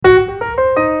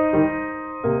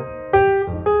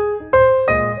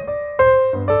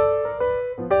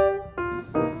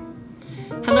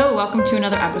welcome to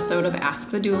another episode of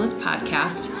Ask the Doulist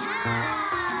podcast.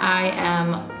 I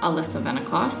am Alyssa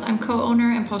Venaclaus. I'm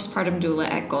co-owner and postpartum doula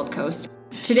at Gold Coast.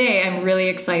 Today, I'm really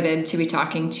excited to be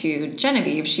talking to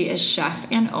Genevieve. She is chef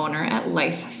and owner at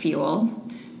Life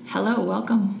Fuel. Hello,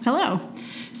 welcome. Hello.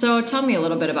 So tell me a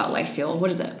little bit about Life Fuel. What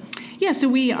is it? Yeah, so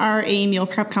we are a meal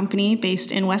prep company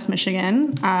based in West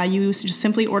Michigan. You just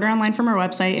simply order online from our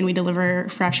website, and we deliver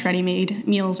fresh, ready-made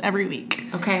meals every week.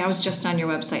 Okay, I was just on your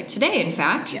website today, in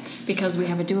fact, because we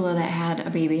have a doula that had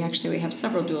a baby. Actually, we have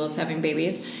several doulas having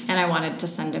babies, and I wanted to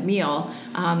send a meal.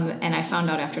 And I found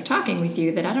out after talking with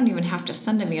you that I don't even have to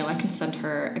send a meal. I can send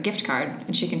her a gift card,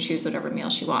 and she can choose whatever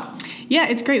meal she wants. Yeah,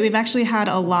 it's great. We've actually had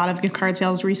a lot of gift card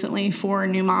sales recently for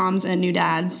new moms and new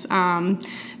dads.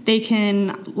 They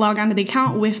can log onto the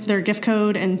account with their gift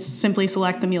code and simply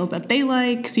select the meals that they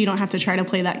like, so you don't have to try to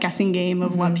play that guessing game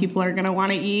of what people are going to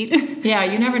want to eat. Yeah,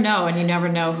 you never know, and you never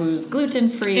know who's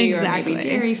gluten-free or maybe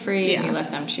dairy-free, and you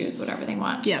let them choose whatever they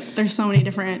want. Yeah, there's so many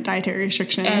different dietary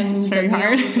restrictions. And it's very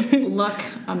hard. Look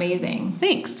amazing.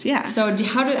 Thanks, yeah. So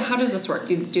how does this work?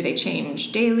 Do they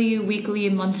change daily,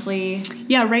 weekly, monthly?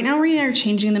 Yeah, right now we are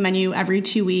changing the menu every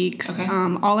 2 weeks. Okay.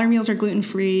 All our meals are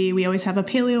gluten-free. We always have a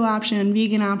paleo option,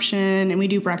 vegan option, and we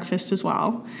do breakfast as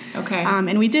well. Okay.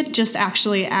 And we did just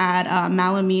actually add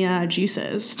Malamia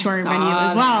juices to our menu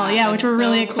as well. That. Yeah, That's which we're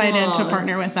really excited cool. to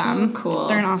partner with them. So cool.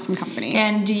 They're an awesome company.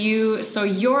 And so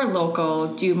you're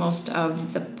local. Do most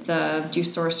of do you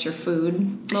source your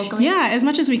food locally? Yeah, as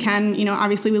much as we can. You know,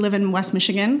 obviously we live in West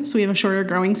Michigan, so we have a shorter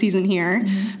growing season here.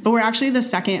 Mm-hmm. But we're actually the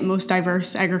second most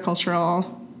diverse agricultural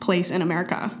place in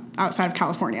America outside of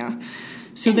California.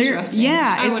 So it's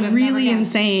really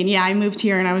insane. Yeah, I moved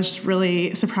here and I was just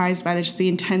really surprised by the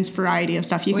intense variety of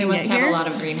stuff you can get here. We must have a lot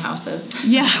of greenhouses.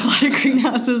 Yeah, a lot of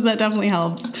greenhouses. That definitely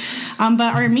helps.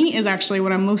 But our meat is actually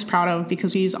what I'm most proud of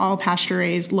because we use all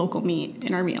pasture-raised local meat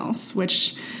in our meals,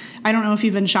 which I don't know if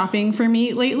you've been shopping for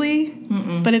meat lately,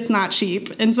 but it's not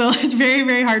cheap. And so it's very,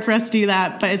 very hard for us to do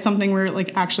that, but it's something we're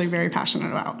actually very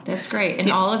passionate about. That's great. And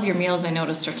all of your meals I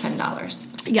noticed are $10.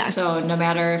 Yes. So no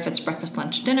matter if it's breakfast,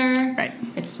 lunch, dinner, right,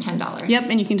 it's $10. Yep,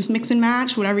 and you can just mix and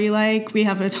match whatever you like. We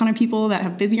have a ton of people that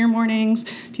have busier mornings,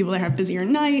 people that have busier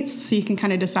nights, so you can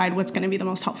kind of decide what's going to be the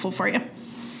most helpful for you.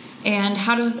 And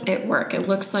how does it work? It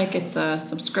looks like it's a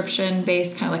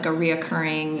subscription-based, kind of like a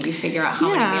reoccurring, you figure out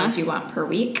how many meals you want per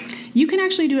week. You can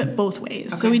actually do it both ways.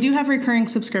 Okay. So we do have recurring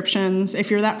subscriptions. If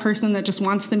you're that person that just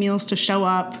wants the meals to show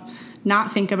up,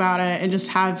 not think about it, and just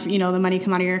have, the money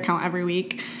come out of your account every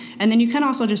week. And then you can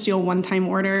also just do a one-time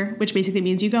order, which basically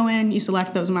means you go in, you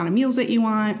select those amount of meals that you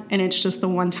want, and it's just the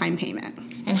one-time payment.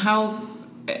 And how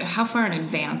far in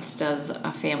advance does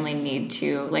a family need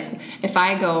to, if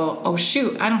I go, oh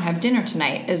shoot, I don't have dinner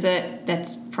tonight,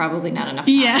 that's probably not enough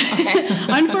time? Yeah. Okay.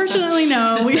 Unfortunately,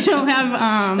 no, we don't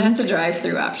have... That's a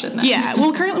drive-through option then. Yeah,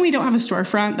 well, currently we don't have a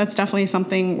storefront. That's definitely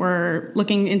something we're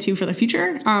looking into for the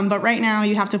future. But right now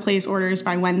you have to place orders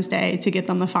by Wednesday to get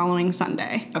them the following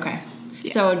Sunday. Okay.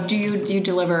 Yeah. So do you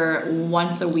deliver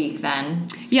once a week then?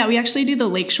 Yeah, we actually do the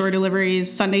Lakeshore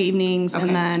deliveries Sunday evenings, and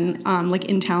then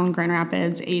in town, Grand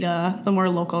Rapids, Ada, the more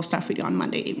local stuff we do on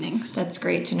Monday evenings. That's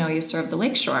great to know you serve the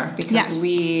Lakeshore because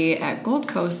we at Gold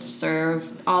Coast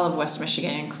serve all of West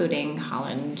Michigan, including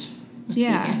Holland,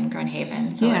 Muskegon, Grand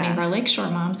Haven. So any of our Lakeshore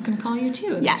moms can call you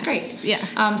too. That's great.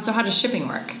 Yeah. So how does shipping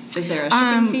work? Is there a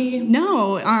shipping fee?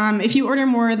 No. If you order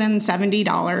more than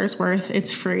 $70 worth,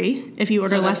 it's free. If you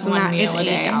order less than that, it's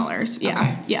 $8. Yeah.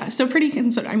 Okay. Yeah. So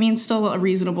still a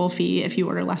reasonable fee if you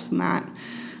order less than that.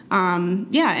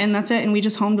 And that's it. And we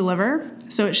just home deliver.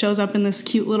 So it shows up in this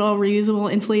cute little reusable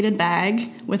insulated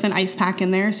bag with an ice pack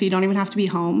in there, so you don't even have to be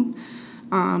home.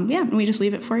 And we just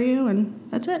leave it for you, and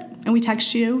that's it. And we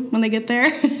text you when they get there.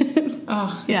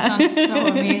 That sounds so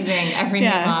amazing. Every new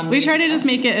mom we try to just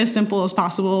make it as simple as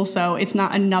possible, so it's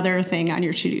not another thing on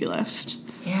your to-do list.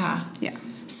 Yeah. Yeah.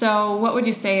 So what would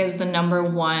you say is your number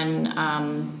one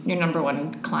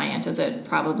client? Is it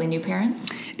probably new parents?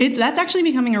 That's actually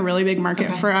becoming a really big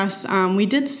market for us. We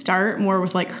did start more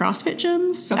with CrossFit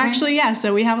gyms. Okay. Actually, yeah.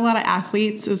 So we have a lot of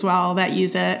athletes as well that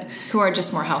use it. Who are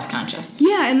just more health conscious.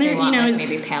 Yeah. And they're,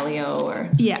 maybe paleo or.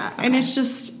 Yeah. Okay. And it's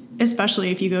just,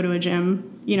 especially if you go to a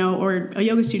gym, or a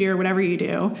yoga studio or whatever you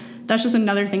do, that's just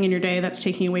another thing in your day that's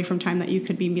taking away from time that you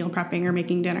could be meal prepping or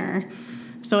making dinner.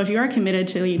 So if you are committed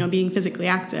to, being physically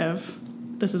active,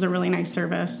 this is a really nice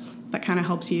service that kind of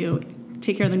helps you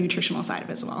take care of the nutritional side of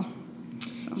it as well.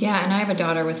 So. Yeah, and I have a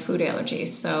daughter with food allergies,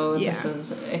 so this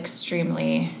is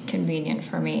extremely convenient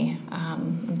for me.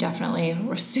 Definitely,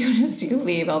 as soon as you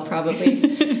leave, I'll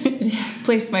probably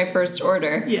place my first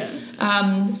order.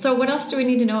 Yeah. So what else do we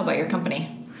need to know about your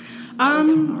company?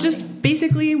 Just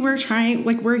basically we're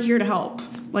here to help.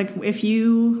 Like if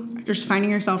you're just finding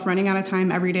yourself running out of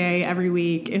time every day, every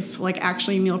week, if like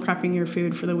actually meal prepping your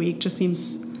food for the week just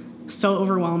seems so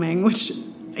overwhelming, which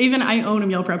even I own a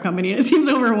meal prep company and it seems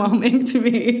overwhelming to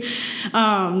me.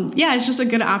 It's just a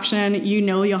good option.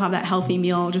 You'll have that healthy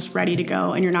meal just ready to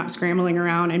go and you're not scrambling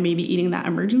around and maybe eating that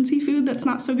emergency food that's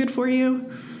not so good for you.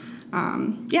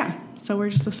 So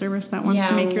we're just a service that wants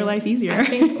to make your life easier. I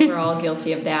think we're all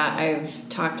guilty of that. I've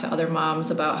talked to other moms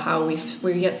about how we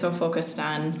get so focused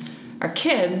on our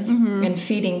kids and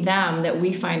feeding them that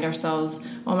we find ourselves,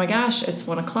 oh my gosh, it's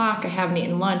 1:00, I haven't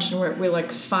eaten lunch, and we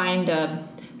like find a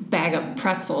bag of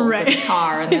pretzels in the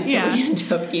car, and that's what we end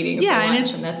up eating for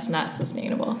lunch, and that's not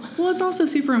sustainable. Well, it's also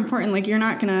super important. Like, you're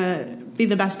not going to be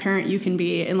the best parent you can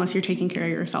be unless you're taking care of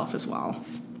yourself as well.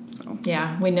 So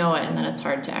yeah, we know it, and then it's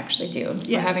hard to actually do.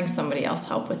 So having somebody else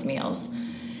help with meals,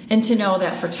 and to know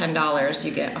that for $10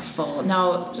 you get a full.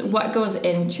 Now, what goes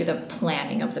into the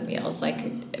planning of the meals?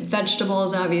 Like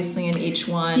vegetables, obviously, in each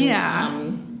one. Yeah.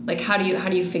 Like how do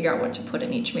you figure out what to put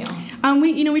in each meal?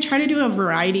 We try to do a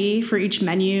variety for each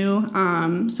menu.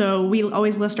 So we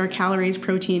always list our calories,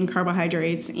 protein,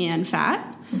 carbohydrates, and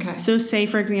fat. Okay. So say,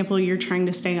 for example, you're trying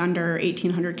to stay under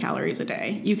 1,800 calories a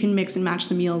day. You can mix and match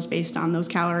the meals based on those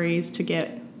calories to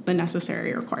get the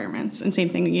necessary requirements. And same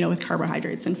thing, with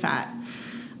carbohydrates and fat.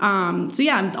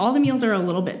 All the meals are a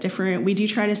little bit different. We do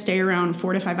try to stay around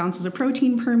 4 to 5 ounces of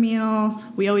protein per meal.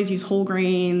 We always use whole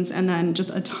grains and then just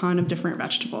a ton of different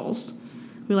vegetables.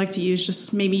 We like to use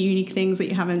just maybe unique things that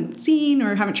you haven't seen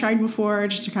or haven't tried before,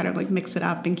 just to kind of like mix it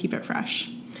up and keep it fresh.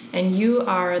 And you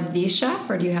are the chef,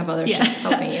 or do you have other chefs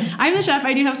helping you? I'm the chef.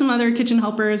 I do have some other kitchen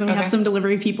helpers, and we have some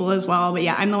delivery people as well. But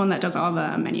I'm the one that does all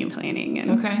the menu planning.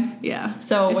 And, Yeah.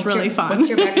 So it's really fun. What's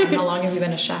your background? How long have you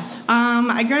been a chef?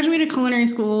 I graduated culinary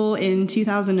school in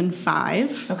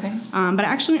 2005. Okay. But I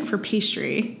actually went for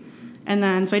pastry. And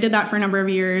then, so I did that for a number of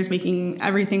years, making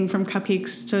everything from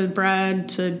cupcakes to bread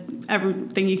to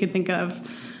everything you could think of.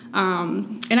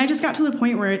 And I just got to the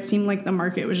point where it seemed like the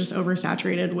market was just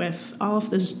oversaturated with all of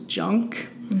this junk,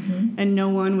 and no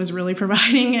one was really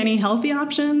providing any healthy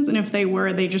options. And if they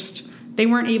were, they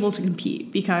weren't able to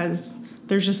compete because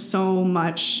there's just so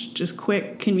much just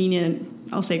quick,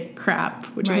 convenient, I'll say crap,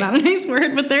 which is not a nice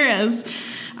word, but there is.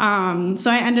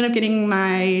 So I ended up getting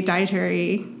my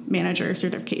dietary manager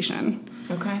certification.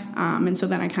 Okay. And so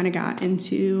then I kind of got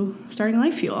into starting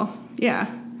Life Fuel.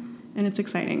 Yeah. And it's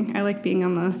exciting. I like being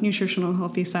on the nutritional,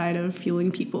 healthy side of fueling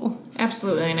people.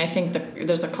 Absolutely. And I think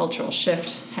there's a cultural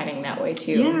shift heading that way,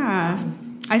 too. Yeah.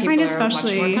 I find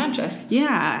especially... People are much more conscious.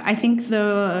 Yeah. I think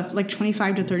the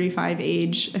 25 to 35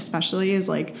 age especially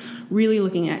is really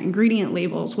looking at ingredient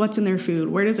labels. What's in their food?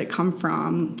 Where does it come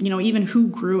from? Even who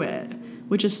grew it,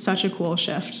 which is such a cool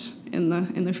shift in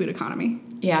the food economy.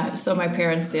 Yeah. So my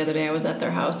parents, the other day, I was at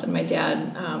their house, and my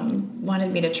dad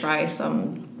wanted me to try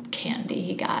some candy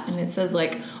he got, and it says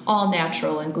all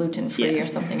natural and gluten-free or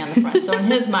something on the front. So in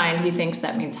his mind, he thinks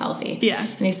that means healthy. Yeah.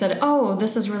 And he said, oh,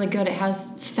 this is really good. It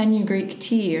has fenugreek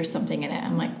tea or something in it.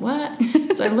 I'm like, what?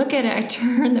 So I look at it, I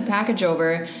turn the package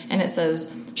over, and it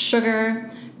says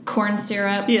sugar, corn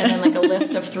syrup, and then a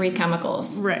list of 3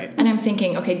 chemicals. Right. And I'm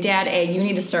thinking, okay, Dad, A, you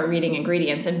need to start reading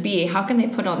ingredients, and B, how can they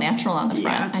put all natural on the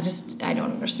front? Yeah. I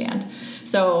don't understand.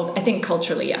 So I think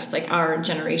culturally, yes, our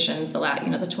generations, the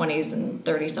 20s and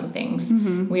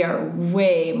 30-somethings, we are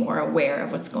way more aware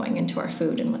of what's going into our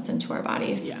food and what's into our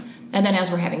bodies. Yeah. And then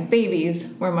as we're having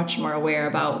babies, we're much more aware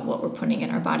about what we're putting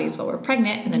in our bodies while we're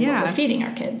pregnant, and then what we're feeding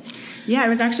our kids. Yeah, I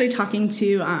was actually talking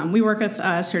to, we work with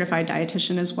a certified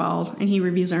dietitian as well, and he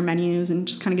reviews our menus and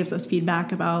just kind of gives us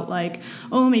feedback about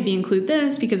maybe include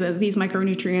this because it has these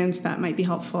micronutrients that might be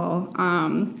helpful.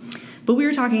 But we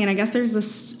were talking, and I guess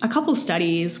there's a couple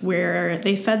studies where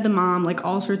they fed the mom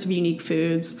all sorts of unique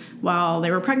foods while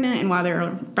they were pregnant and while they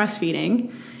were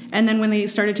breastfeeding. And then when they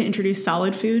started to introduce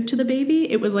solid food to the baby,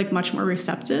 it was much more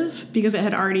receptive because it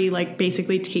had already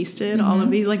basically tasted all of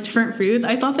these different foods.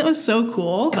 I thought that was so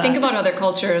cool. I think about other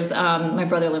cultures. My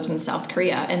brother lives in South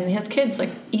Korea, and his kids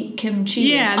eat kimchi.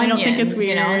 Yeah, and they onions, don't think it's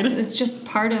weird. It's just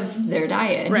part of their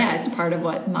diet. And right. It's part of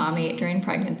what mom ate during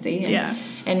pregnancy. And,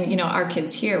 and our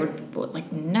kids here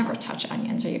would never touch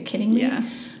onions. Are you kidding me? Yeah.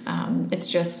 It's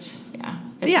just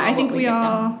I think we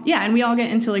all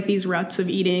get into these ruts of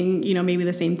eating, maybe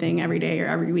the same thing every day or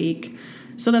every week.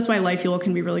 So that's why Life Fuel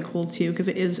can be really cool too, because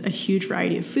it is a huge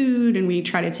variety of food, and we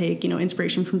try to take,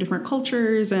 inspiration from different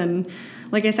cultures, and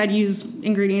like I said, use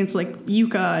ingredients like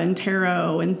yucca and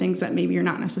taro and things that maybe you're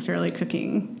not necessarily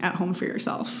cooking at home for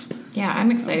yourself. Yeah,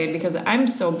 I'm excited because I'm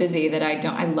so busy that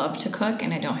I love to cook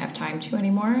and I don't have time to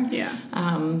anymore. Yeah.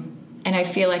 And I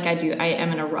feel like I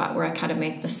am in a rut where I kind of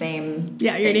make the same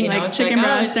you're thing, eating like chicken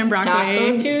breast and broccoli.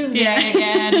 Taco Tuesday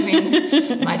again. I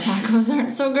mean, my tacos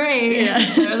aren't so great.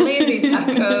 They're lazy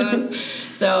tacos.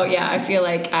 So I feel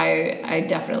like I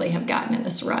definitely have gotten in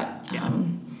this rut.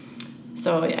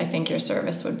 So I think your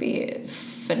service would be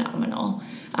phenomenal.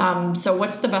 So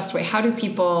what's the best way? How do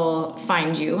people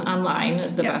find you? Online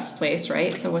is the best place,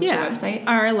 right? So what's your website?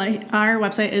 Our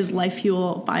website is Life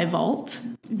Fuel by Vault,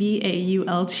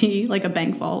 VAULT, like a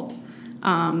bank vault,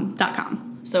 .com.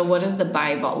 So what is the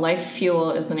By Vault? Life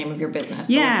Fuel is the name of your business.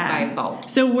 But what's By Vault?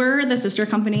 So we're the sister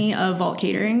company of Vault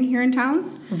Catering here in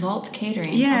town. Vault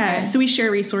Catering. Yeah. Okay. So we share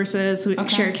resources. We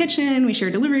share a kitchen. We share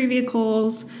delivery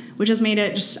vehicles, which has made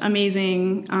it just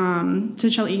amazing to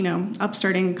chill.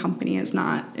 Upstarting a company is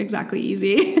not exactly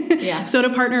easy. Yeah. So to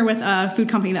partner with a food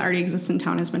company that already exists in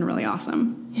town has been really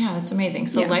awesome. Yeah, that's amazing.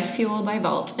 So Life Fuel by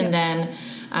Vault. And then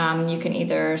you can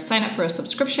either sign up for a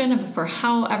subscription for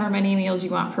however many meals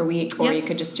you want per week, or you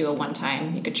could just do a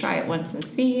one-time. You could try it once and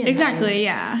see. And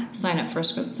then sign up for a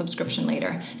subscription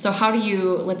later. So how do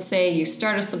you, let's say you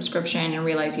start a subscription and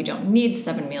realize you don't need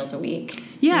 7 meals a week.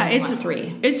 Yeah, you want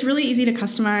 3. It's really easy to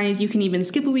customize. You can even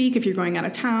skip a week if you're going out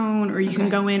of town, or you can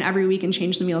go in every week and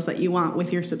change the meals that you want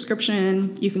with your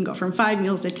subscription. You can go from 5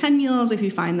 meals to 10 meals if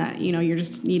you find that, you're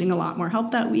just needing a lot more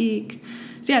help that week.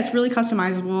 So it's really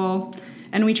customizable.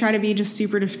 And we try to be just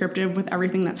super descriptive with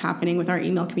everything that's happening with our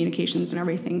email communications and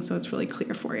everything, so it's really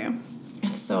clear for you.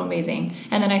 It's so amazing.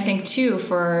 And then I think, too,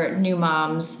 for new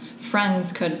moms,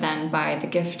 friends could then buy the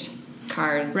gift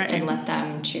cards and let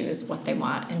them choose what they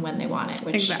want and when they want it,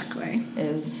 which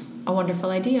is a wonderful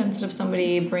idea instead of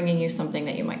somebody bringing you something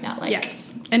that you might not like.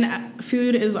 Yes. And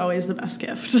food is always the best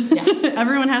gift. Yes.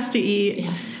 Everyone has to eat.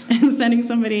 Yes. And sending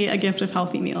somebody a gift of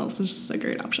healthy meals is just a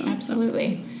great option.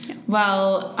 Absolutely. So,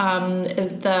 well,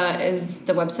 is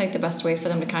the website the best way for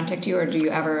them to contact you, or do you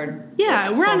ever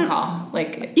we're phone on call?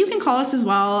 Like, you can call us as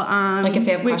well. Like if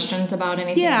they have questions about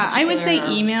anything. Yeah, I would say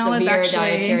email is actually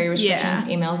dietary restrictions.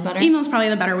 Email's better. Email's probably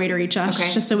the better way to reach us,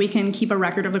 just so we can keep a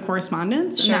record of the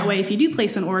correspondence. And that way, if you do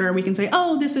place an order, we can say,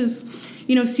 oh, this is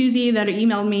Susie that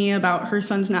emailed me about her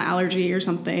son's nut allergy or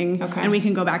something, and we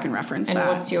can go back and reference that. And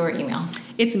what's your email?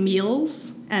 It's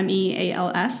meals,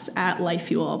 MEALS, at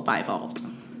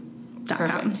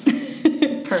lifefuelbyvault.com.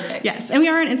 Perfect. Yes, and we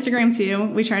are on Instagram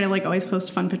too. We try to always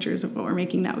post fun pictures of what we're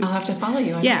making that week. I'll have to follow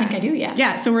you. I don't think I do yet.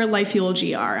 Yeah, so we're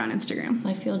LifeFuelGR on Instagram.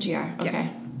 LifeFuelGR. Okay.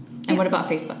 And what about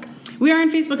Facebook? We are on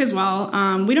Facebook as well.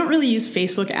 We don't really use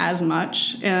Facebook as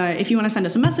much. If you want to send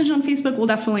us a message on Facebook, we'll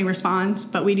definitely respond.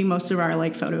 But we do most of our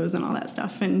photos and all that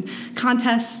stuff, and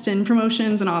contests and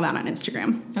promotions and all that on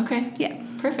Instagram. Okay. Yeah.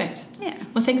 Perfect. Yeah.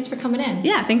 Well, thanks for coming in.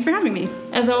 Yeah, thanks for having me.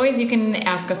 As always, you can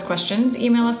ask us questions.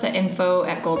 Email us at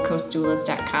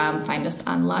info@goldcoastdoulas.com. Find us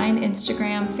online,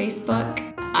 Instagram, Facebook,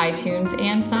 iTunes,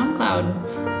 and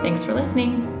SoundCloud. Thanks for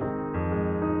listening.